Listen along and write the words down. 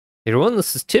Hey everyone,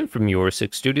 this is Tim from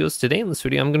YourSix Studios. Today in this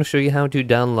video, I'm going to show you how to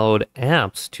download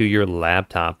apps to your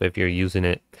laptop if you're using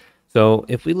it. So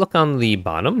if we look on the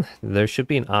bottom, there should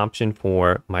be an option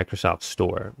for Microsoft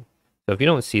Store. So if you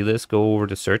don't see this, go over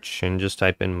to search and just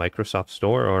type in Microsoft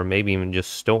Store or maybe even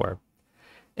just Store.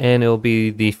 And it'll be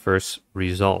the first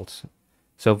result.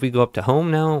 So if we go up to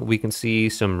home now, we can see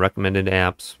some recommended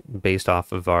apps based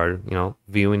off of our,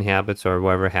 viewing habits or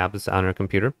whatever habits on our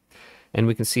computer. And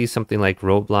we can see something like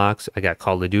Roblox. I got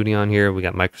Call of Duty on here. We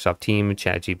got Microsoft Teams,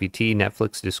 ChatGPT,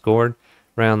 Netflix, Discord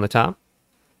right on the top.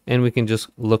 And we can just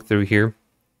look through here.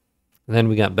 And then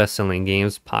we got best-selling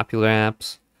games, popular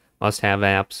apps, must-have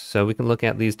apps. So we can look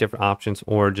at these different options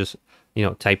or just,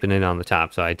 typing it on the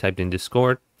top. So I typed in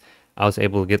Discord. I was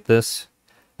able to get this.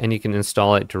 And you can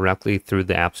install it directly through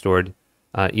the App Store.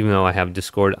 Even though I have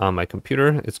Discord on my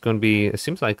computer, it's going to be, it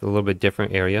seems like a little bit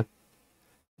different area.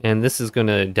 And this is going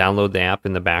to download the app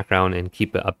in the background and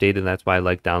keep it updated. That's why I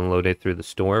like download it through the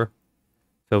store.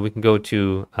 So we can go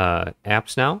to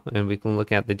apps now, and we can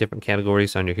look at the different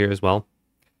categories under here as well.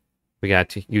 We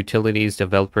got utilities,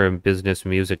 developer, business,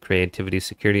 music, creativity,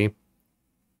 security.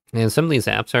 And some of these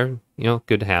apps are,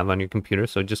 good to have on your computer.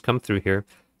 So just come through here,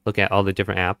 look at all the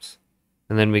different apps.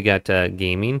 And then we got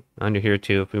gaming under here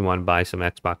too, if we want to buy some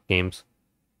Xbox games.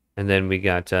 And then we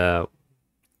got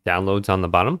downloads on the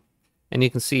bottom. And you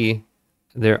can see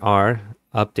there are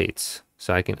updates.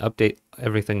 So I can update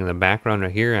everything in the background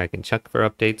right here. I can check for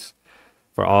updates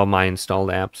for all my installed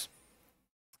apps.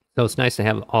 So it's nice to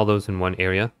have all those in one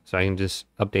area. So I can just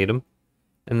update them.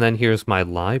 And then here's my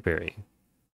library.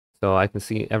 So I can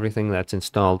see everything that's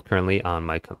installed currently on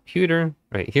my computer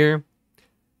right here.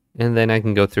 And then I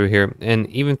can go through here. And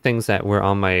even things that were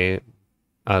on my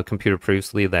computer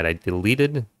previously that I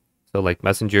deleted. So like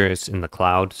Messenger is in the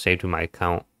cloud, saved to my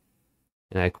account.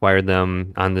 And I acquired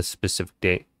them on this specific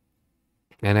date.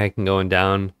 And I can go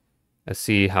down and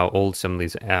see how old some of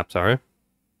these apps are.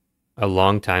 A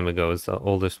long time ago is the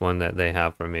oldest one that they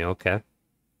have for me. Okay.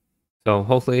 So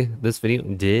hopefully this video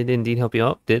did indeed help you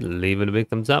out. Did leave it a big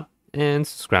thumbs up and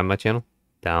subscribe to my channel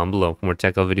down below for more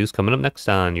technical videos coming up next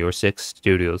on YourSix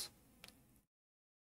Studios.